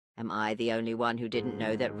Am I the only one who didn't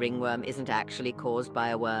know that ringworm isn't actually caused by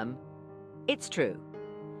a worm? It's true.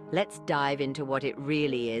 Let's dive into what it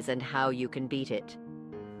really is and how you can beat it.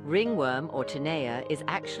 Ringworm, or tinea, is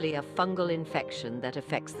actually a fungal infection that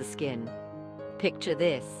affects the skin. Picture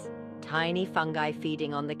this: tiny fungi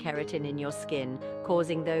feeding on the keratin in your skin,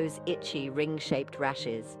 causing those itchy, ring-shaped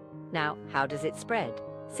rashes. Now, how does it spread?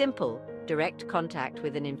 Simple: direct contact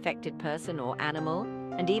with an infected person or animal,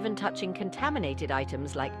 and even touching contaminated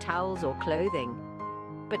items like towels or clothing.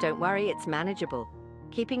 But don't worry, it's manageable.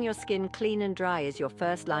 Keeping your skin clean and dry is your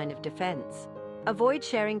first line of defense. Avoid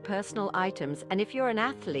sharing personal items, and if you're an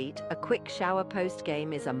athlete, a quick shower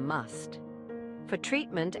post-game is a must. For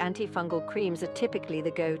treatment, antifungal creams are typically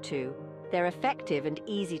the go-to. They're effective and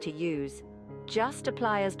easy to use. Just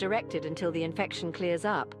apply as directed until the infection clears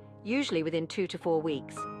up, usually within 2 to 4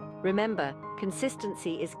 weeks. Remember,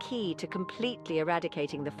 consistency is key to completely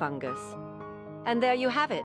eradicating the fungus. And there you have it.